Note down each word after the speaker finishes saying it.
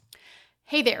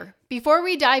Hey there. Before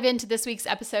we dive into this week's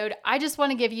episode, I just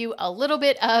want to give you a little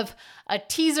bit of a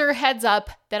teaser heads up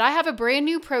that I have a brand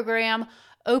new program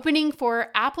opening for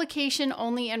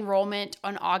application-only enrollment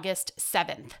on August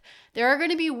 7th. There are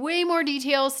going to be way more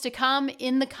details to come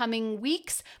in the coming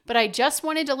weeks, but I just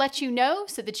wanted to let you know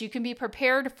so that you can be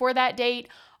prepared for that date.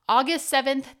 August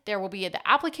 7th, there will be the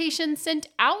application sent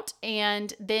out,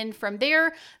 and then from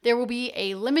there will be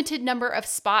a limited number of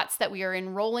spots that we are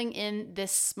enrolling in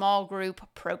this small group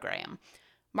program.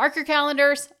 Mark your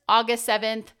calendars, August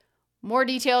 7th. More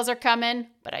details are coming,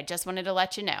 but I just wanted to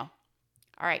let you know.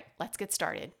 All right, let's get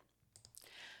started.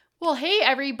 Well, hey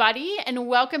everybody, and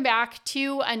welcome back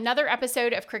to another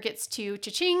episode of Crickets to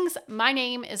Cha-Chings. My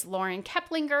name is Lauren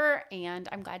Keplinger, and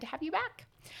I'm glad to have you back.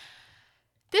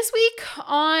 This week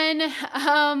on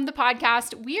the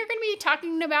podcast, we are going to be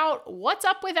talking about what's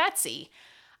up with Etsy.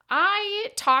 I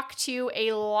talk to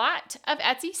a lot of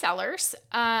Etsy sellers,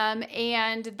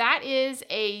 and that is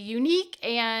a unique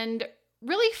and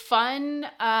really fun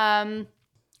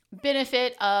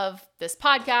benefit of this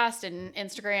podcast and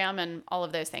Instagram and all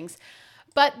of those things.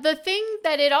 But the thing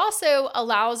that it also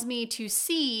allows me to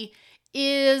see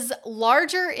is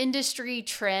larger industry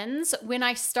trends when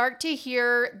I start to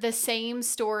hear the same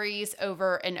stories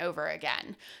over and over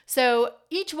again. So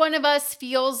each one of us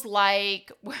feels like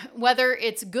whether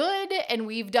it's good and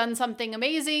we've done something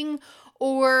amazing,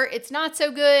 or it's not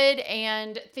so good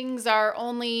and things are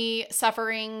only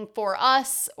suffering for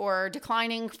us or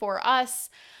declining for us.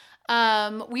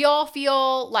 We all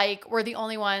feel like we're the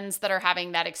only ones that are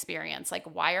having that experience. Like,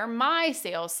 why are my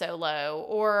sales so low?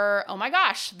 Or, oh my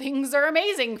gosh, things are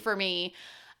amazing for me.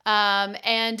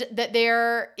 And that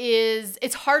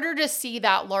it's harder to see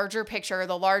that larger picture,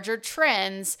 the larger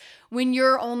trends, when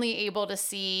you're only able to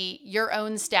see your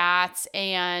own stats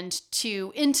and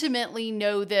to intimately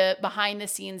know the behind the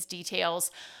scenes details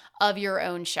of your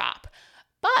own shop.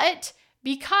 But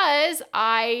because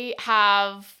I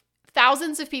have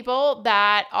thousands of people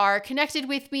that are connected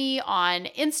with me on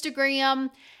Instagram,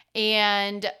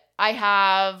 and I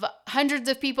have hundreds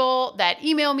of people that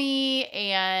email me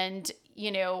and,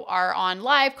 are on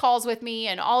live calls with me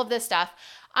and all of this stuff.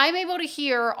 I'm able to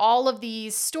hear all of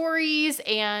these stories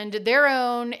and their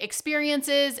own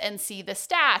experiences and see the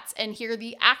stats and hear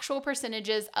the actual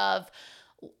percentages of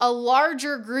a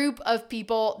larger group of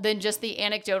people than just the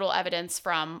anecdotal evidence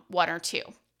from one or two.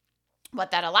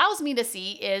 What that allows me to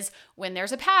see is when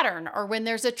there's a pattern or when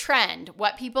there's a trend,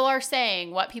 what people are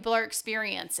saying, what people are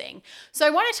experiencing. So I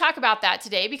want to talk about that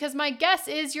today because my guess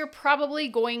is you're probably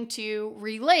going to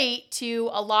relate to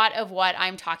a lot of what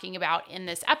I'm talking about in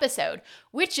this episode,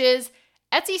 which is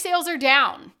Etsy sales are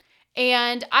down.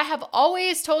 And I have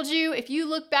always told you, if you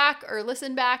look back or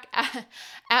listen back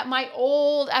at my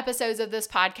old episodes of this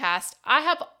podcast, I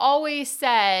have always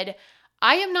said,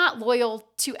 I am not loyal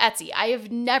to Etsy. I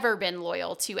have never been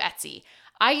loyal to Etsy.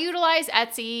 I utilize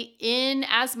Etsy in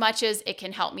as much as it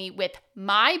can help me with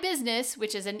my business,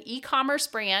 which is an e-commerce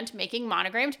brand making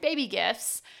monogrammed baby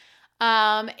gifts.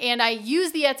 And I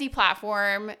use the Etsy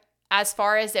platform as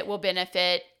far as it will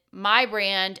benefit my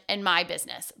brand and my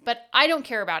business. But I don't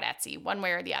care about Etsy one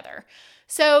way or the other.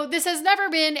 So this has never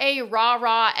been a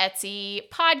rah-rah Etsy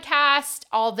podcast,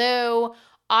 although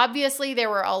obviously, there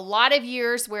were a lot of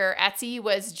years where Etsy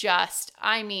was just,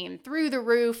 through the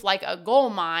roof like a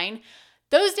gold mine.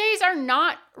 Those days are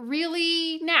not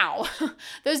really now.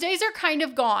 Those days are kind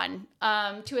of gone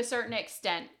to a certain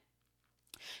extent.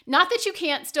 Not that you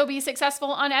can't still be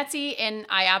successful on Etsy, and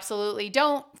I absolutely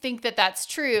don't think that that's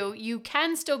true. You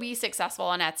can still be successful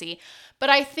on Etsy, but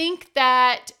I think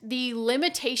that the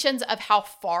limitations of how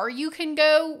far you can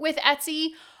go with Etsy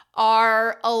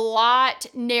are a lot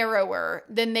narrower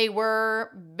than they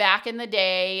were back in the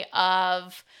day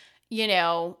of,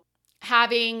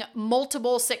 having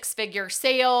multiple six-figure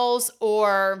sales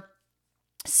or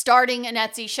starting an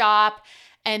Etsy shop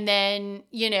and then,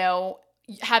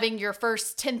 having your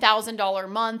first $10,000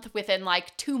 month within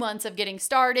like 2 months of getting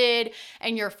started,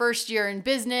 and your first year in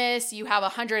business, you have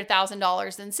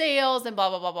 $100,000 in sales and blah,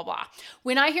 blah, blah, blah, blah.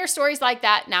 When I hear stories like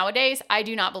that nowadays, I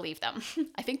do not believe them.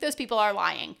 I think those people are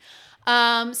lying.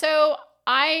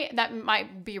 That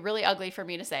might be really ugly for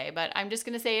me to say, but I'm just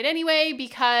going to say it anyway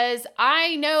because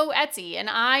I know Etsy, and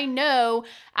I know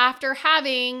after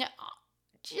having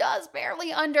just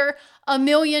barely under $1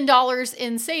 million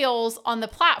in sales on the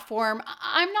platform,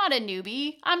 I'm not a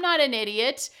newbie. I'm not an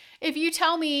idiot. If you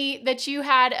tell me that you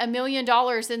had $1 million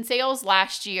in sales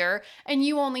last year and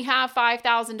you only have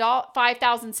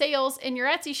 5,000 sales in your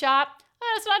Etsy shop,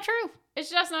 that's not true. It's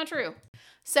just not true.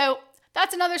 So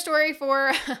that's another story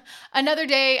for another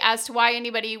day as to why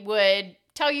anybody would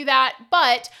tell you that.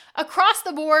 But across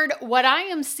the board, what I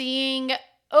am seeing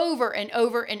over and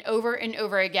over and over and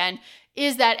over again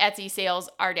is that Etsy sales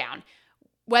are down.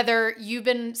 Whether you've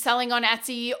been selling on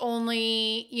Etsy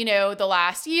only, the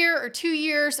last year or 2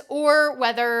 years, or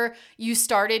whether you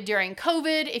started during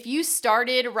COVID, if you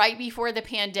started right before the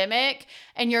pandemic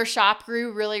and your shop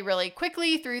grew really, really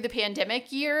quickly through the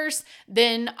pandemic years,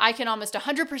 then I can almost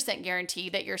 100% guarantee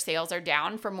that your sales are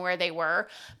down from where they were.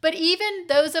 But even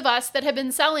those of us that have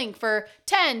been selling for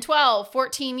 10, 12,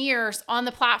 14 years on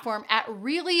the platform at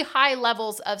really high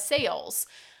levels of sales,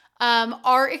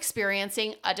 are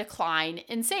experiencing a decline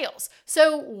in sales.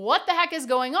 So what the heck is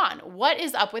going on? What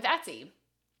is up with Etsy?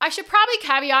 I should probably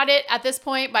caveat it at this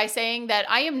point by saying that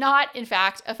I am not, in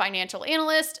fact, a financial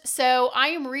analyst. So I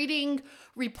am reading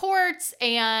reports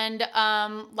and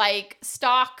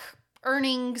stock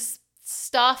earnings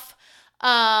stuff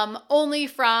only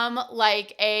from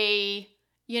a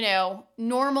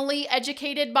normally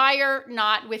educated buyer,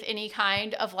 not with any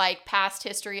kind of past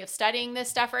history of studying this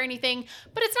stuff or anything,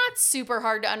 but it's not super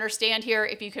hard to understand here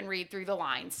if you can read through the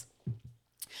lines.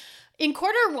 In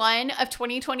Q1 of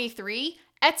 2023,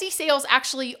 Etsy sales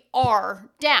actually are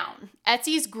down.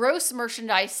 Etsy's gross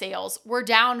merchandise sales were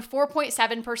down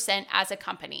 4.7% as a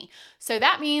company. So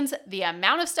that means the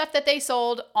amount of stuff that they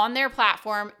sold on their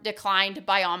platform declined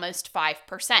by almost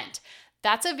 5%.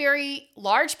 That's a very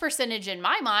large percentage in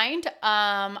my mind.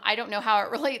 I don't know how it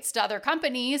relates to other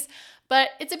companies, but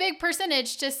it's a big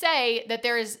percentage to say that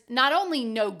there is not only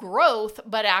no growth,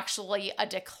 but actually a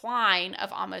decline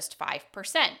of almost 5%.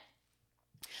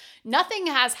 Nothing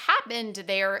has happened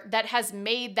there that has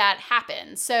made that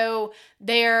happen. So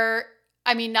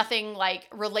nothing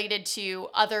related to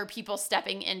other people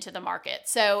stepping into the market.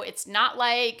 So it's not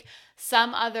like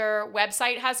some other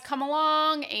website has come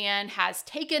along and has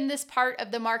taken this part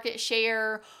of the market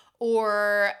share,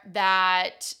 or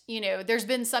that, there's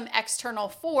been some external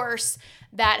force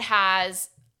that has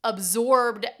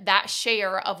absorbed that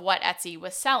share of what Etsy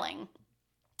was selling.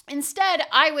 Instead,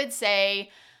 I would say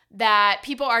that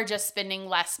people are just spending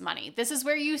less money. This is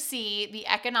where you see the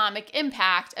economic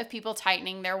impact of people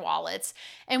tightening their wallets.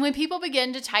 And when people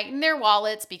begin to tighten their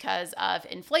wallets because of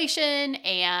inflation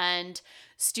and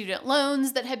student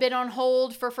loans that have been on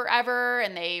hold for forever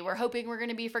and they were hoping were going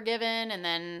to be forgiven, and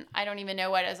then I don't even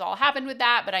know what has all happened with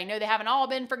that, but I know they haven't all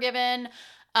been forgiven.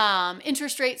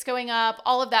 Interest rates going up,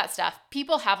 all of that stuff.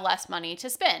 People have less money to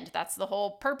spend. That's the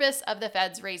whole purpose of the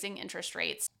Feds raising interest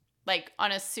rates,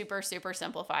 on a super, super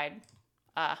simplified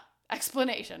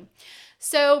explanation.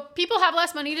 So people have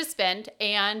less money to spend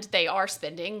and they are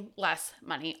spending less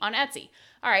money on Etsy.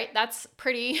 All right, that's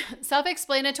pretty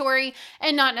self-explanatory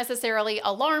and not necessarily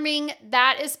alarming.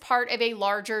 That is part of a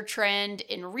larger trend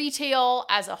in retail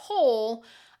as a whole.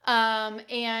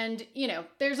 And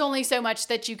there's only so much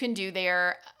that you can do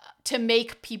there to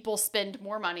make people spend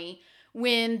more money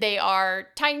when they are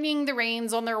tightening the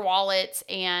reins on their wallets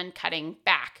and cutting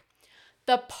back.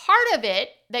 The part of it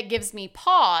that gives me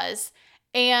pause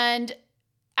and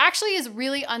actually is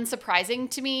really unsurprising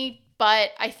to me,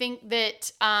 but I think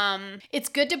that it's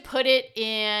good to put it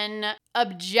in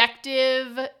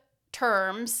objective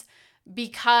terms,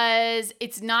 because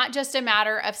it's not just a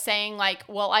matter of saying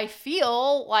I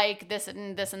feel like this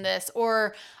and this and this,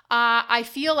 or I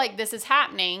feel like this is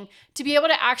happening, to be able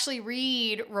to actually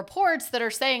read reports that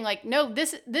are saying no,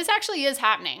 this actually is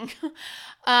happening,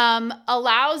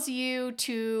 allows you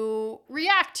to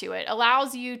react to it,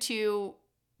 allows you to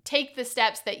take the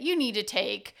steps that you need to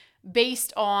take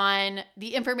based on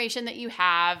the information that you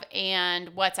have and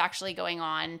what's actually going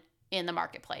on in the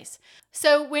marketplace.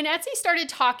 So when Etsy started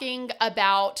talking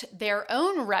about their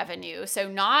own revenue, so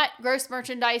not gross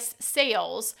merchandise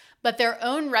sales, but their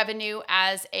own revenue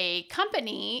as a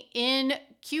company in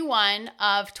Q1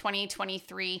 of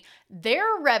 2023,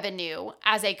 their revenue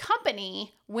as a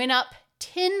company went up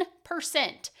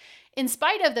 10%, in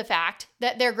spite of the fact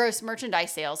that their gross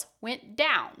merchandise sales went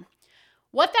down.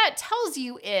 What that tells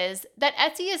you is that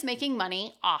Etsy is making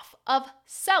money off of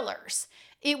sellers.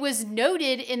 It was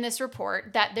noted in this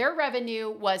report that their revenue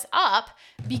was up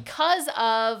because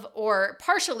of, or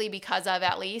partially because of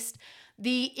at least,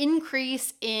 the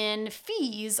increase in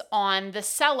fees on the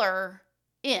seller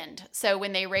end. So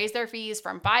when they raised their fees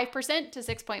from 5% to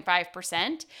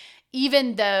 6.5%,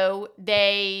 even though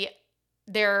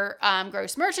their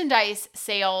gross merchandise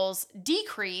sales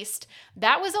decreased,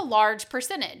 that was a large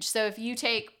percentage. So if you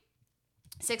take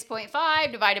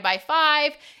 6.5 divided by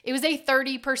 5, it was a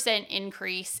 30%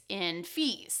 increase in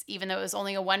fees, even though it was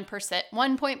only a 1%,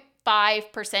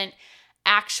 1.5%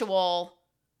 actual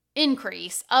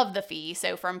increase of the fee.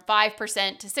 So from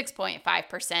 5% to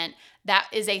 6.5%, that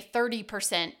is a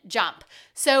 30% jump.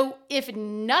 So if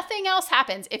nothing else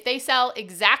happens, if they sell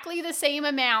exactly the same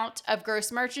amount of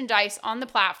gross merchandise on the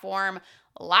platform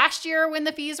last year when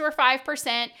the fees were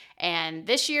 5% and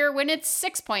this year when it's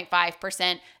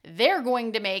 6.5%, they're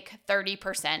going to make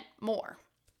 30% more.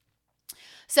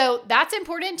 So that's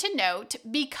important to note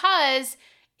because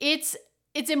it's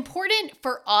important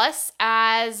for us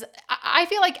as, I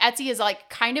feel like Etsy is like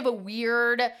kind of a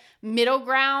weird middle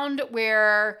ground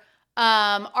where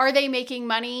are they making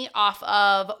money off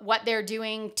of what they're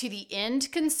doing to the end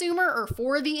consumer or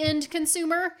for the end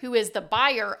consumer who is the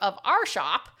buyer of our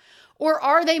shop? Or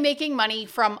are they making money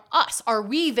from us? Are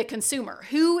we the consumer?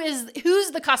 Who's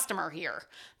the customer here?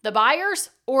 The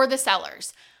buyers or the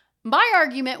sellers? My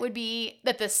argument would be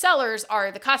that the sellers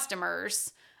are the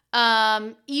customers,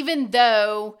 even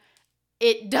though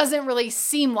it doesn't really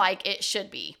seem like it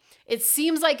should be. It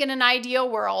seems like in an ideal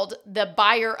world, the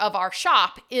buyer of our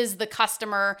shop is the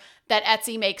customer that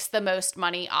Etsy makes the most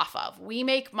money off of. We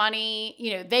make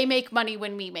money, they make money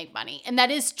when we make money. And that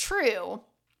is true.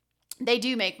 They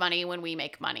do make money when we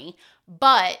make money,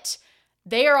 but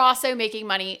they are also making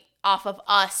money off of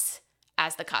us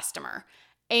as the customer.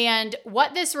 And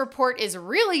what this report is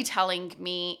really telling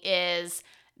me is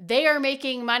they are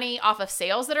making money off of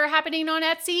sales that are happening on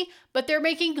Etsy, but they're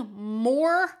making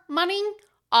more money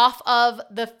off of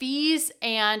the fees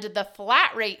and the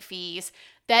flat rate fees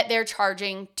that they're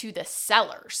charging to the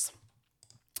sellers.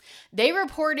 They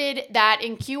reported that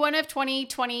in Q1 of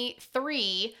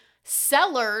 2023,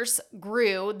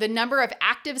 the number of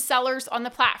active sellers on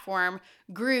the platform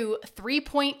grew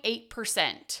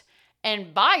 3.8%,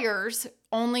 and buyers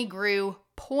only grew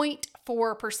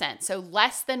 0.4%, so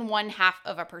less than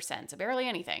 0.5%, so barely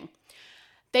anything.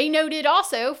 They noted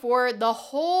also for the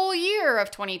whole year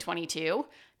of 2022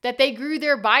 that they grew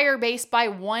their buyer base by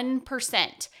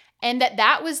 1%, and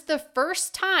that was the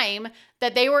first time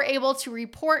that they were able to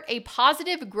report a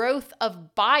positive growth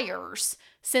of buyers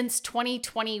since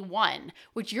 2021,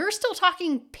 which you're still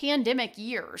talking pandemic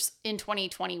years in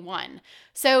 2021.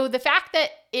 So the fact that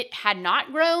it had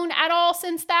not grown at all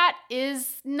since that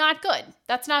is not good.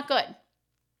 That's not good.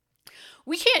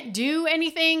 We can't do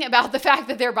anything about the fact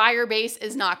that their buyer base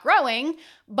is not growing,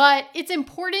 but it's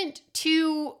important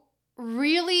to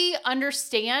really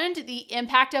understand the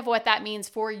impact of what that means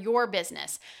for your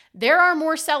business. There are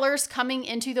more sellers coming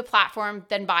into the platform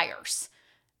than buyers.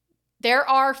 There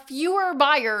are fewer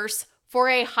buyers for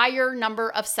a higher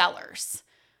number of sellers.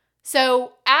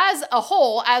 So as a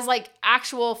whole, as like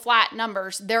actual flat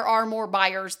numbers, there are more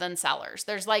buyers than sellers.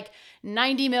 There's like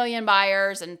 90 million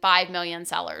buyers and 5 million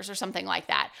sellers or something like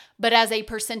that. But as a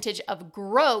percentage of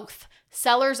growth,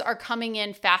 sellers are coming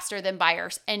in faster than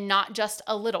buyers, and not just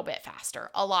a little bit faster,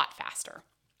 a lot faster.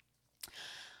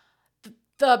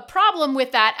 The problem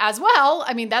with that as well,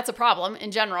 that's a problem in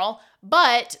general,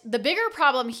 but the bigger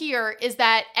problem here is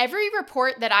that every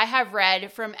report that I have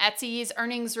read from Etsy's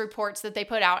earnings reports that they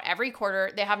put out every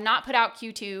quarter, they have not put out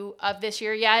Q2 of this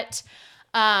year yet.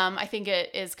 I think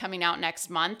it is coming out next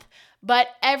month. But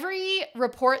every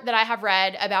report that I have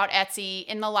read about Etsy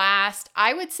in the last,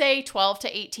 I would say 12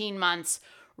 to 18 months,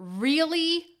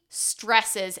 really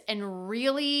stresses and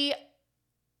really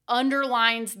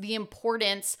underlines the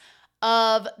importance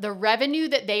of the revenue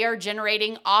that they are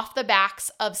generating off the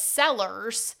backs of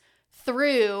sellers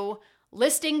through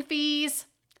listing fees,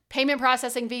 payment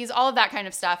processing fees, all of that kind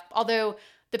of stuff. Although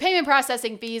the payment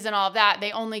processing fees and all of that,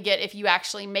 they only get if you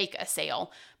actually make a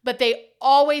sale. But they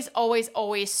always, always,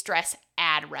 always stress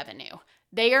ad revenue.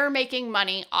 They are making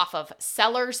money off of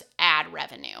sellers' ad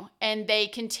revenue, and they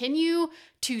continue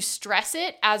to stress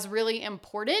it as really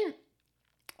important.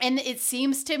 And it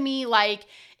seems to me like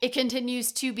it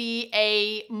continues to be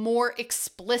a more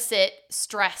explicit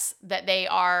stress that they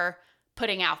are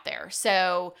putting out there.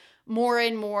 So more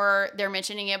and more, they're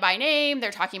mentioning it by name. They're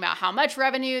talking about how much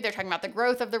revenue. They're talking about the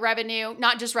growth of the revenue,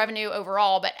 not just revenue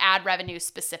overall, but ad revenue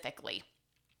specifically.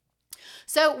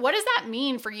 So what does that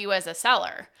mean for you as a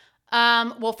seller?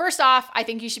 Well, first off, I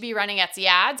think you should be running Etsy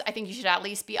ads. I think you should at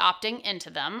least be opting into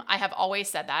them. I have always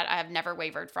said that. I have never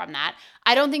wavered from that.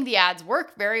 I don't think the ads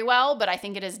work very well, but I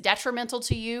think it is detrimental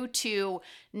to you to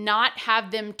not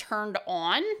have them turned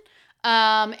on.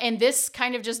 And this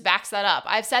kind of just backs that up.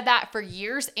 I've said that for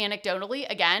years anecdotally.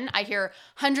 Again, I hear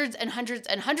hundreds and hundreds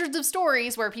and hundreds of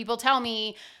stories where people tell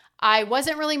me I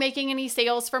wasn't really making any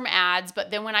sales from ads, but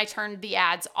then when I turned the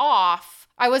ads off,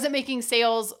 I wasn't making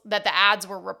sales that the ads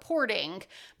were reporting,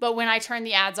 but when I turned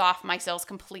the ads off, my sales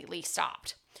completely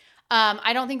stopped.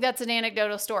 I don't think that's an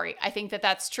anecdotal story. I think that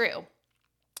that's true.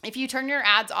 if you turn your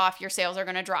ads off, your sales are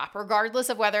going to drop, regardless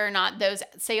of whether or not those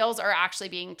sales are actually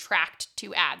being tracked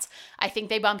to ads. I think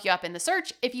they bump you up in the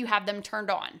search if you have them turned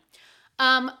on.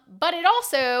 But it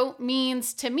also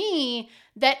means to me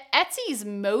that Etsy's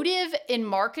motive in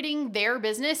marketing their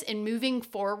business and moving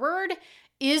forward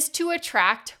is to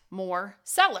attract more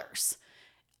sellers.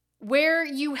 Where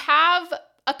you have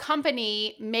a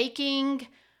company making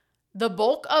the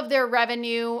bulk of their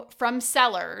revenue from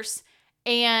sellers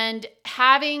and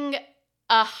having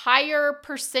a higher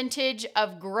percentage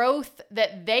of growth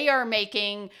that they are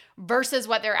making versus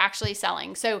what they're actually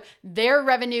selling. So their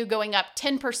revenue going up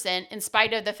 10% in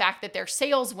spite of the fact that their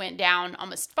sales went down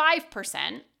almost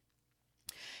 5%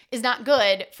 is not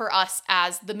good for us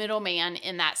as the middleman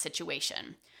in that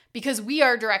situation, because we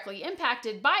are directly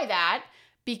impacted by that,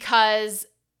 because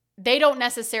they don't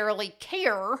necessarily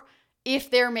care if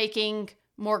they're making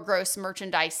more gross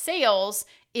merchandise sales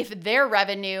if their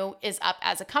revenue is up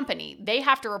as a company. They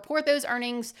have to report those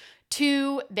earnings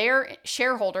to their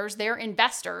shareholders, their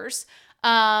investors.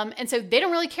 And so they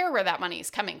don't really care where that money is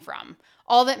coming from.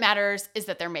 All that matters is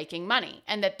that they're making money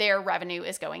and that their revenue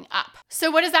is going up.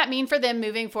 So what does that mean for them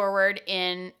moving forward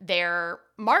in their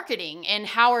marketing, and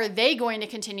how are they going to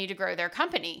continue to grow their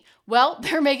company? Well,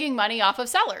 they're making money off of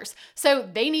sellers. So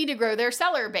they need to grow their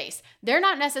seller base. They're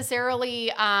not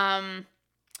necessarily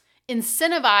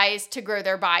incentivized to grow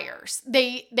their buyers.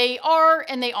 They are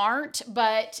and they aren't,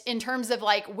 but in terms of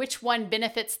like which one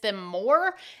benefits them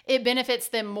more, it benefits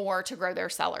them more to grow their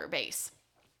seller base.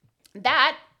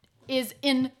 That is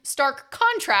in stark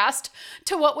contrast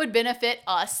to what would benefit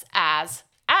us as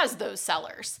those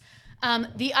sellers.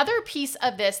 The other piece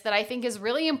of this that I think is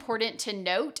really important to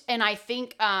note, and I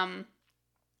think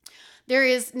there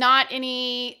is not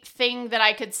anything that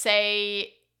I could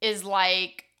say is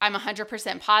like, I'm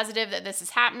 100% positive that this is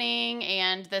happening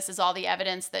and this is all the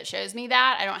evidence that shows me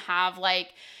that. I don't have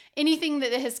like anything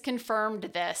that has confirmed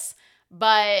this,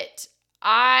 but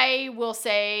I will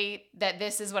say that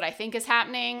this is what I think is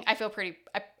happening. I feel pretty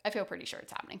sure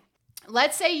it's happening.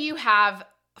 Let's say you have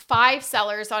 5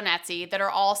 sellers on Etsy that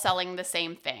are all selling the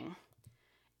same thing.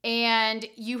 And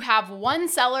you have one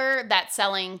seller that's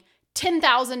selling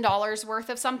 $10,000 worth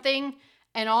of something,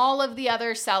 and all of the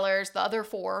other sellers, the other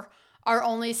 4, are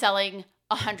only selling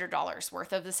 $100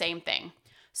 worth of the same thing.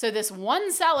 So this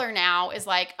one seller now is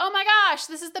like, oh my gosh,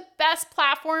 this is the best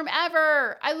platform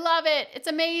ever. I love it. It's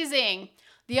amazing.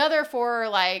 The other 4 are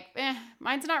like,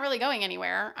 mine's not really going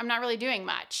anywhere. I'm not really doing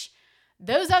much.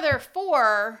 Those other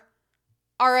 4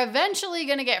 are eventually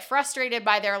going to get frustrated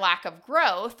by their lack of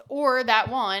growth, or that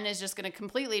one is just going to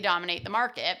completely dominate the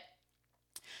market.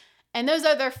 And those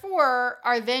other 4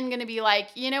 are then going to be like,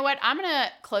 you know what? I'm going to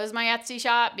close my Etsy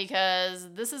shop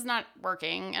because this is not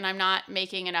working and I'm not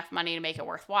making enough money to make it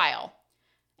worthwhile.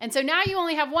 And so now you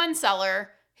only have one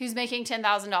seller who's making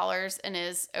 $10,000 and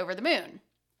is over the moon.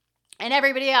 And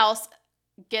everybody else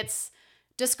gets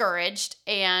discouraged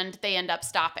and they end up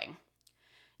stopping.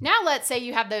 Now let's say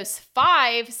you have those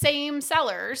 5 same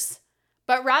sellers,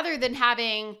 but rather than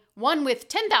having one with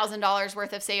 $10,000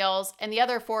 worth of sales and the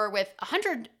other 4 with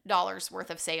 $100 worth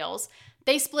of sales,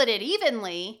 they split it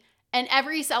evenly and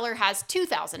every seller has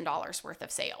 $2,000 worth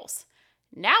of sales.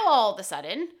 Now all of a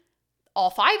sudden, all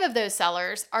 5 of those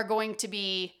sellers are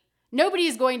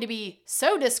nobody's going to be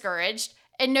so discouraged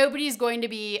and nobody's going to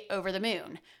be over the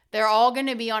moon. They're all going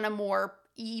to be on a more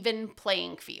even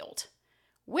playing field,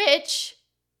 which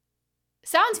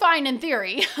sounds fine in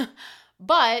theory,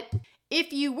 but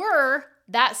if you were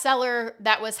that seller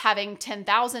that was having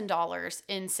 $10,000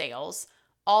 in sales,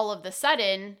 all of a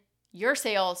sudden, your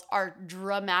sales are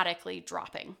dramatically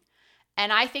dropping.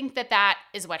 And I think that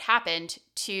is what happened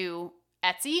to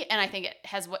Etsy, and I think it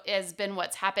has been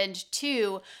what's happened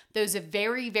to those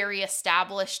very, very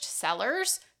established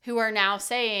sellers who are now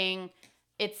saying,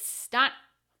 it's not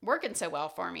working so well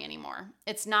for me anymore.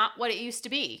 It's not what it used to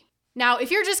be. Now,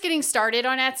 if you're just getting started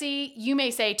on Etsy, you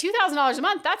may say $2,000 a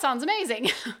month, that sounds amazing.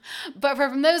 But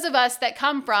from those of us that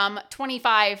come from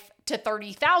 $25,000 to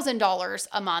 $30,000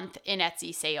 a month in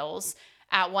Etsy sales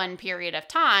at one period of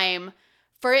time,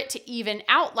 for it to even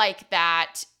out like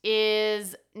that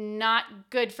is not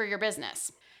good for your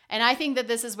business. And I think that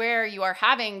this is where you are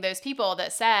having those people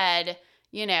that said,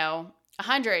 $100,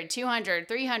 $200,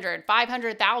 $300,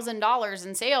 $500,000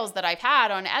 in sales that I've had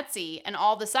on Etsy, and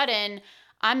all of a sudden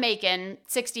I'm making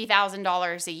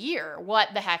 $60,000 a year.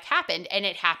 What the heck happened? And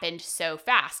it happened so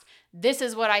fast. This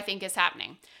is what I think is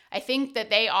happening. I think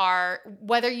that they are,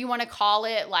 whether you want to call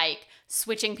it like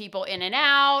switching people in and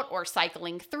out or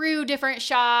cycling through different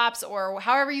shops or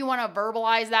however you want to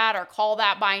verbalize that or call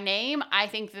that by name, I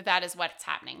think that is what's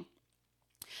happening.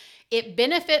 it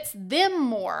benefits them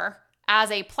more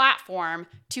as a platform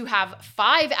to have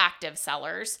 5 active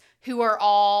sellers who are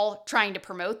all trying to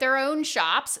promote their own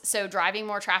shops, so driving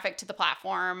more traffic to the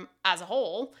platform as a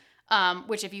whole,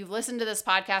 which if you've listened to this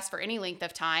podcast for any length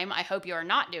of time, I hope you are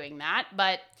not doing that,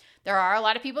 but there are a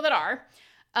lot of people that are.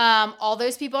 All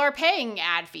those people are paying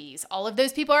ad fees. All of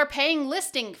those people are paying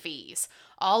listing fees.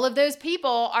 All of those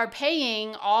people are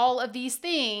paying all of these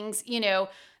things,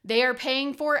 they are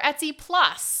paying for Etsy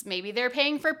Plus. Maybe they're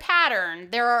paying for Pattern.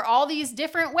 There are all these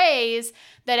different ways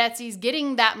that Etsy's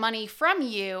getting that money from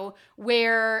you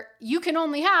where you can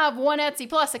only have one Etsy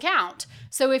Plus account.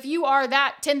 So if you are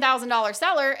that $10,000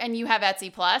 seller and you have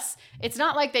Etsy Plus, it's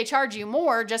not like they charge you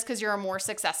more just because you're a more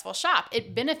successful shop.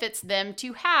 It benefits them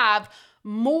to have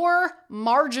more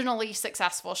marginally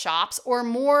successful shops or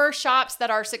more shops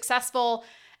that are successful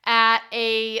at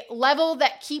a level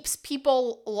that keeps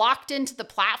people locked into the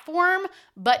platform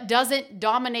but doesn't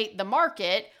dominate the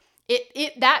market.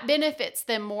 That benefits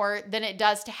them more than it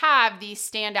does to have these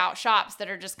standout shops that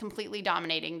are just completely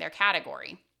dominating their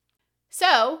category.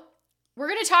 So we're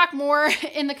going to talk more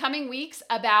in the coming weeks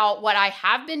about what I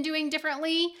have been doing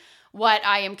differently, what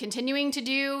I am continuing to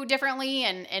do differently,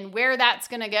 and where that's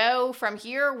going to go from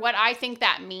here, what I think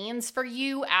that means for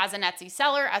you as an Etsy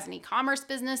seller, as an e-commerce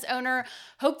business owner.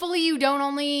 Hopefully you don't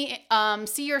only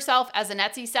see yourself as an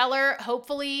Etsy seller.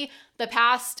 Hopefully the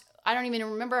past, I don't even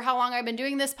remember how long I've been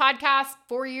doing this podcast,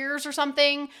 4 years or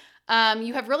something.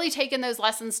 You have really taken those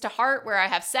lessons to heart where I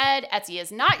have said Etsy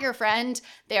is not your friend.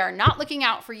 They are not looking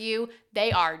out for you.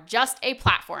 They are just a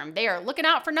platform. They are looking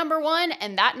out for number one,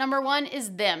 and that number one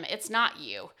is them. It's not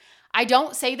you. I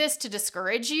don't say this to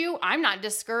discourage you. I'm not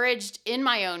discouraged in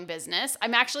my own business.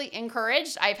 I'm actually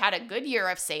encouraged. I've had a good year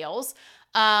of sales,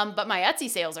 but my Etsy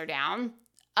sales are down.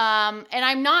 And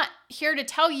I'm not here to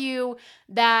tell you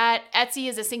that Etsy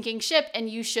is a sinking ship and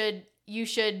you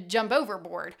should jump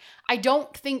overboard. I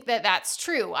don't think that that's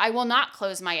true. I will not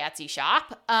close my Etsy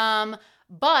shop.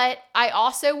 But I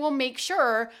also will make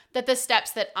sure that the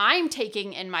steps that I'm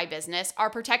taking in my business are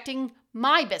protecting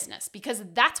my business because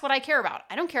that's what I care about.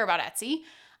 I don't care about Etsy.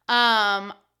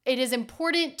 It is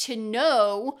important to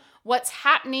know what's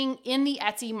happening in the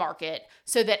Etsy market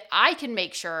so that I can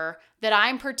make sure that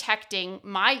I'm protecting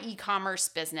my e-commerce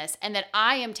business and that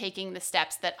I am taking the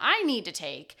steps that I need to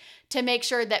take to make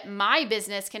sure that my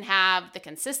business can have the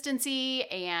consistency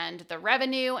and the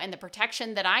revenue and the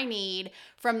protection that I need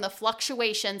from the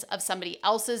fluctuations of somebody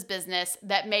else's business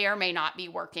that may or may not be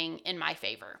working in my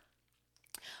favor.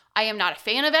 I am not a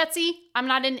fan of Etsy. I'm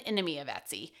not an enemy of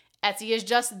Etsy. Etsy is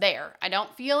just there. I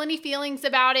don't feel any feelings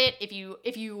about it.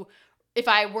 If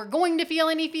I were going to feel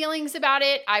any feelings about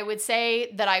it, I would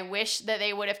say that I wish that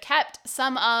they would have kept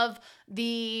some of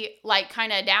the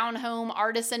kind of down home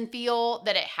artisan feel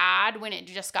that it had when it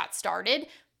just got started.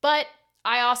 But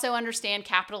I also understand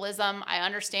capitalism. I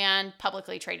understand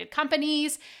publicly traded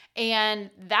companies,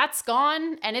 and that's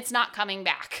gone and it's not coming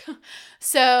back.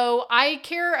 So I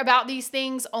care about these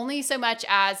things only so much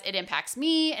as it impacts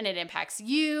me and it impacts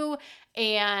you.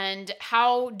 And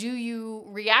how do you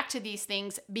react to these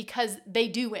things because they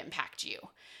do impact you?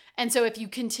 And so if you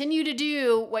continue to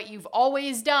do what you've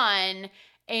always done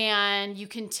and you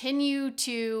continue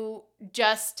to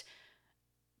just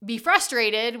be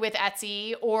frustrated with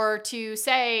Etsy or to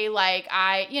say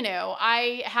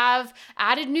I have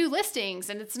added new listings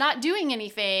and it's not doing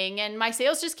anything and my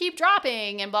sales just keep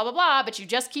dropping and blah, blah, blah, but you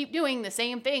just keep doing the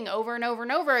same thing over and over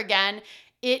and over again,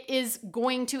 it is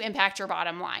going to impact your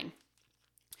bottom line.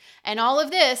 And all of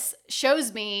this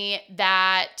shows me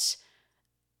that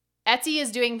Etsy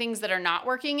is doing things that are not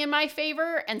working in my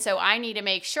favor. And so I need to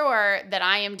make sure that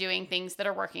I am doing things that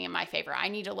are working in my favor. I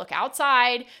need to look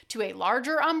outside to a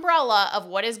larger umbrella of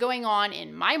what is going on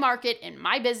in my market, in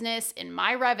my business, in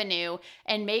my revenue,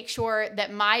 and make sure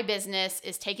that my business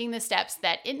is taking the steps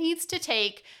that it needs to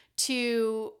take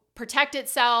to protect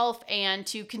itself and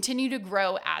to continue to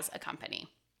grow as a company.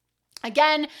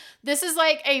 Again, this is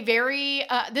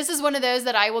this is one of those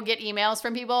that I will get emails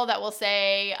from people that will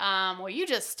say, well, you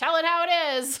just tell it how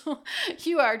it is.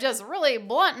 You are just really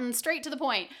blunt and straight to the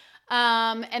point.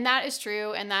 And that is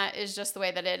true. And that is just the way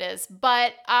that it is.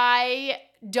 But I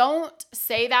don't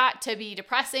say that to be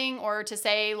depressing or to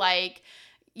say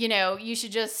you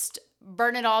should just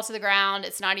burn it all to the ground.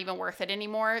 It's not even worth it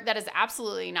anymore. That is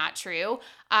absolutely not true.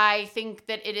 I think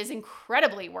that it is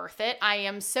incredibly worth it. I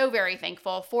am so very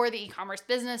thankful for the e-commerce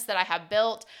business that I have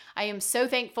built. I am so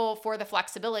thankful for the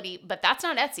flexibility, but that's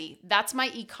not Etsy. That's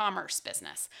my e-commerce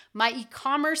business. My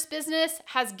e-commerce business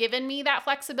has given me that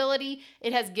flexibility.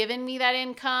 It has given me that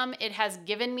income. It has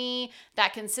given me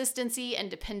that consistency and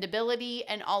dependability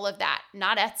and all of that,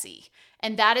 not Etsy.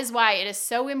 And that is why it is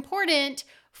so important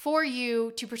for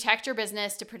you to protect your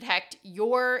business, to protect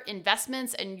your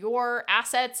investments and your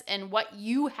assets and what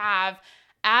you have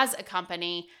as a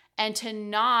company, and to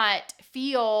not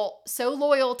feel so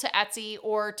loyal to Etsy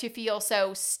or to feel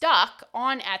so stuck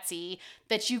on Etsy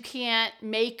that you can't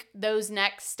make those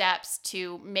next steps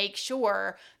to make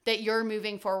sure that you're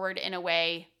moving forward in a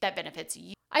way that benefits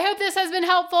you. I hope this has been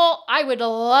helpful. I would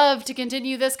love to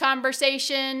continue this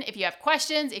conversation. If you have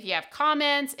questions, if you have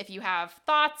comments, if you have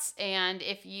thoughts, and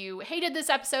if you hated this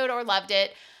episode or loved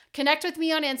it, connect with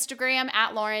me on Instagram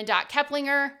at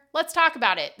lauren.keplinger. Let's talk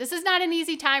about it. This is not an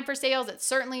easy time for sales. It's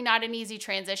certainly not an easy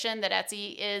transition that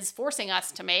Etsy is forcing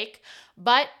us to make,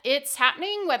 but it's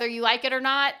happening whether you like it or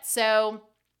not. So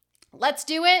let's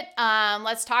do it.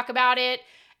 Let's talk about it.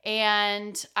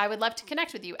 And I would love to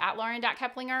connect with you at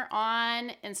lauren.keplinger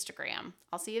on Instagram.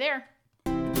 I'll see you there.